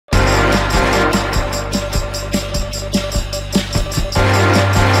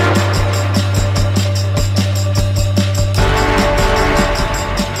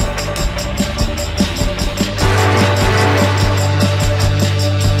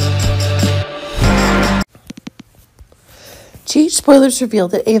spoilers reveal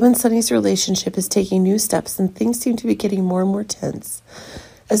that Ava and Sonny's relationship is taking new steps and things seem to be getting more and more tense,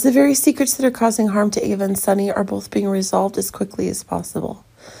 as the very secrets that are causing harm to Ava and Sonny are both being resolved as quickly as possible.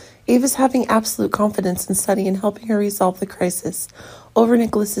 Ava's having absolute confidence in Sonny and helping her resolve the crisis over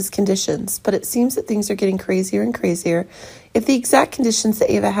Nicholas's conditions, but it seems that things are getting crazier and crazier if the exact conditions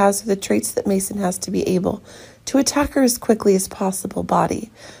that Ava has are the traits that Mason has to be able to attack her as quickly as possible body.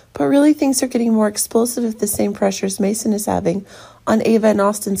 But really things are getting more explosive if the same pressures Mason is having on Ava and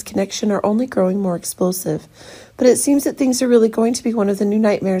Austin's connection are only growing more explosive. But it seems that things are really going to be one of the new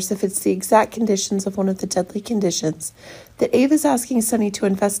nightmares if it's the exact conditions of one of the deadly conditions that Ava's asking Sonny to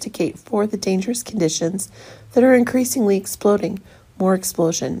investigate for the dangerous conditions that are increasingly exploding. More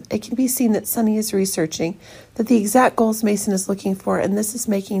explosion. It can be seen that Sonny is researching that the exact goals Mason is looking for, and this is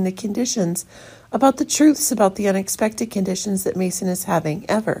making the conditions about the truths about the unexpected conditions that Mason is having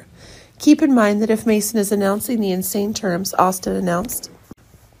ever. Keep in mind that if Mason is announcing the insane terms Austin announced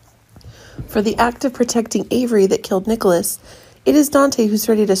for the act of protecting Avery that killed Nicholas, it is Dante who's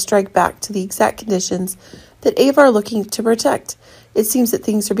ready to strike back to the exact conditions that Ava are looking to protect. It seems that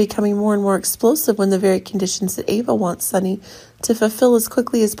things are becoming more and more explosive when the very conditions that Ava wants Sonny to fulfill as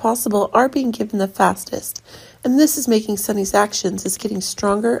quickly as possible are being given the fastest, and this is making Sonny's actions is getting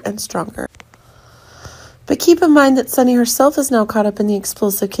stronger and stronger. But keep in mind that Sonny herself is now caught up in the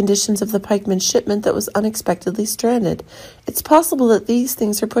explosive conditions of the Pikeman shipment that was unexpectedly stranded. It's possible that these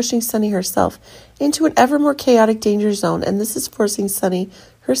things are pushing Sonny herself into an ever more chaotic danger zone, and this is forcing Sonny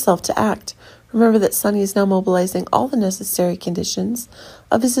herself to act. Remember that Sonny is now mobilizing all the necessary conditions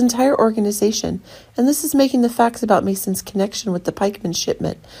of his entire organization, and this is making the facts about Mason's connection with the Pikeman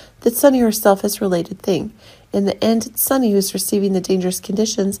shipment that Sonny herself has related thing. In the end, it's Sonny who's receiving the dangerous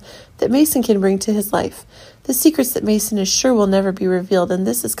conditions that Mason can bring to his life, the secrets that Mason is sure will never be revealed, and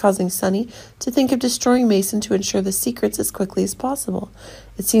this is causing Sonny to think of destroying Mason to ensure the secrets as quickly as possible.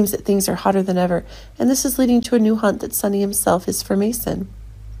 It seems that things are hotter than ever, and this is leading to a new hunt that Sonny himself is for Mason.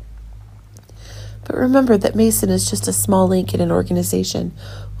 But remember that Mason is just a small link in an organization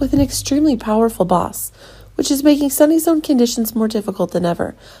with an extremely powerful boss, which is making Sonny's own conditions more difficult than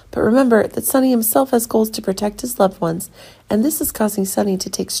ever. But remember that Sonny himself has goals to protect his loved ones, and this is causing Sonny to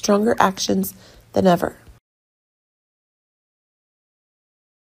take stronger actions than ever.